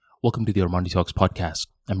Welcome to the Armani Talks podcast.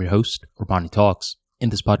 I'm your host, Armani Talks.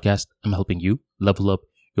 In this podcast, I'm helping you level up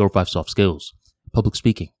your 5 soft skills: public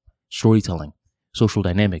speaking, storytelling, social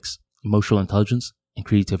dynamics, emotional intelligence, and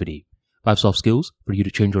creativity. 5 soft skills for you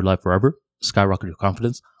to change your life forever, skyrocket your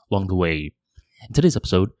confidence along the way. In today's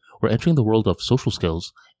episode, we're entering the world of social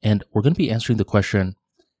skills, and we're going to be answering the question,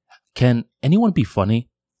 can anyone be funny?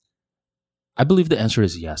 I believe the answer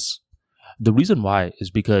is yes. The reason why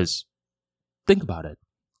is because, think about it.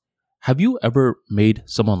 Have you ever made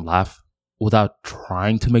someone laugh without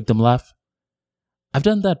trying to make them laugh? I've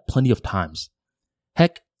done that plenty of times.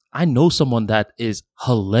 Heck, I know someone that is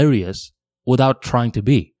hilarious without trying to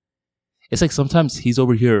be. It's like sometimes he's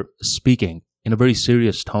over here speaking in a very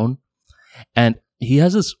serious tone, and he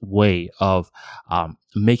has this way of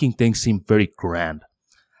making things seem very grand.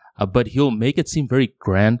 But he'll make it seem very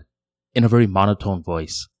grand in a very monotone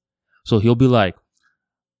voice. So he'll be like,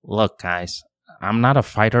 "Look, guys, I'm not a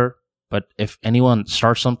fighter, but if anyone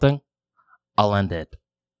starts something, I'll end it."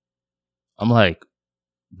 I'm like,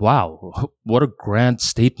 wow, what a grand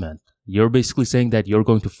statement. You're basically saying that you're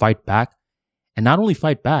going to fight back, and not only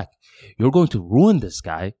fight back, you're going to ruin this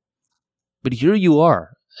guy. But here you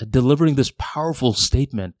are, delivering this powerful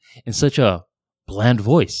statement in such a bland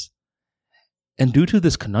voice. And due to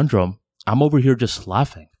this conundrum, I'm over here just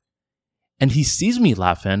laughing. And he sees me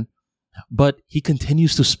laughing, but he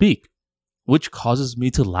continues to speak, which causes me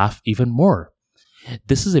to laugh even more.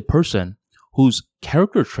 This is a person whose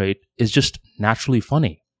character trait is just naturally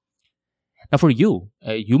funny. Now for you,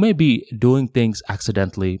 you may be doing things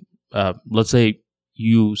accidentally. Let's say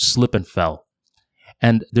you slip and fell,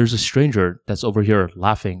 and there's a stranger that's over here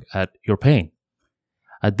laughing at your pain.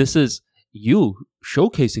 This is you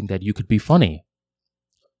showcasing that you could be funny.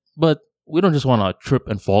 But we don't just want to trip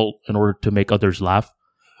and fall in order to make others laugh.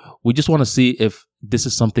 We just want to see if this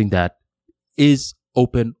is something that is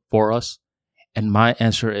open for us. And my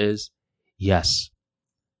answer is yes.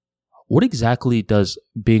 What exactly does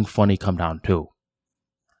being funny come down to?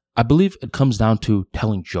 I believe it comes down to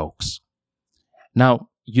telling jokes. Now,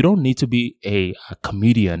 you don't need to be a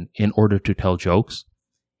comedian in order to tell jokes.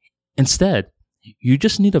 Instead, you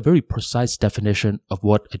just need a very precise definition of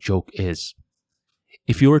what a joke is.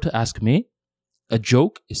 If you were to ask me, a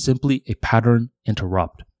joke is simply a pattern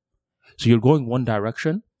interrupt. So you're going one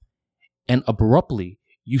direction, and abruptly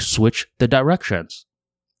you switch the directions.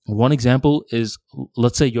 One example is,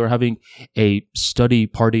 let's say you're having a study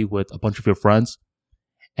party with a bunch of your friends,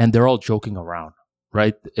 and they're all joking around,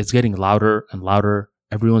 right? It's getting louder and louder.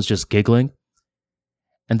 Everyone's just giggling.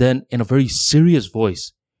 And then in a very serious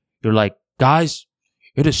voice, you're like, "Guys,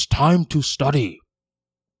 it is time to study."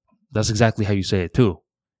 That's exactly how you say it too.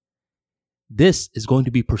 This is going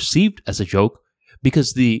to be perceived as a joke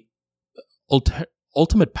because the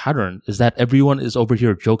ultimate pattern is that everyone is over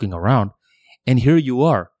here joking around, and here you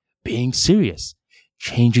are being serious,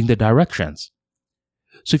 changing the directions.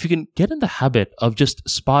 So if you can get in the habit of just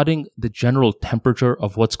spotting the general temperature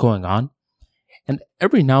of what's going on, and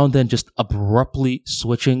every now and then just abruptly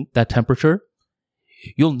switching that temperature,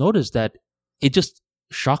 you'll notice that it just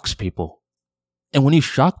shocks people. And when you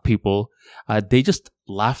shock people, they just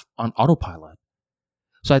laugh on autopilot.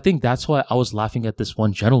 So I think that's why I was laughing at this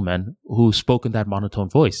one gentleman who spoke in that monotone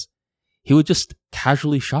voice. He would just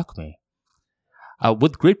casually shock me.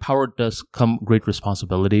 With great power does come great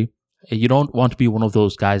responsibility. You don't want to be one of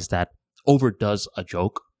those guys that overdoes a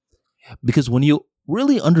joke. Because when you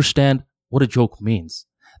really understand what a joke means,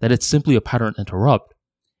 that it's simply a pattern interrupt,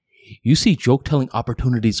 you see joke-telling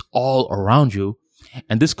opportunities all around you,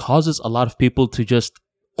 and this causes a lot of people to just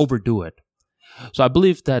overdo it. So I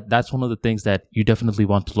believe that that's one of the things that you definitely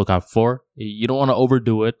want to look out for. You don't want to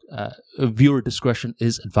overdo it. Viewer discretion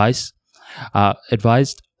is advised.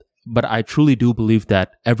 But I truly do believe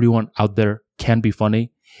that everyone out there can be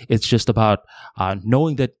funny. It's just about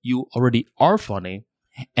knowing that you already are funny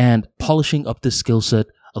and polishing up this skill set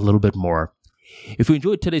a little bit more. If you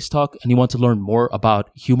enjoyed today's talk and you want to learn more about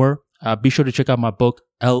humor, be sure to check out my book,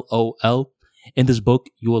 LOL. In this book,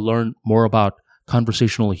 you will learn more about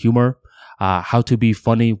conversational humor, how to be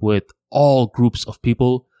funny with all groups of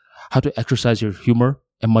people, how to exercise your humor,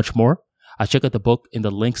 and much more. Check out the book in the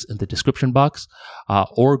links in the description box,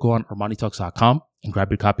 or go on ArmaniTalks.com and grab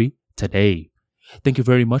your copy today. Thank you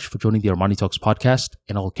very much for joining the Armani Talks podcast,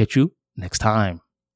 and I'll catch you next time.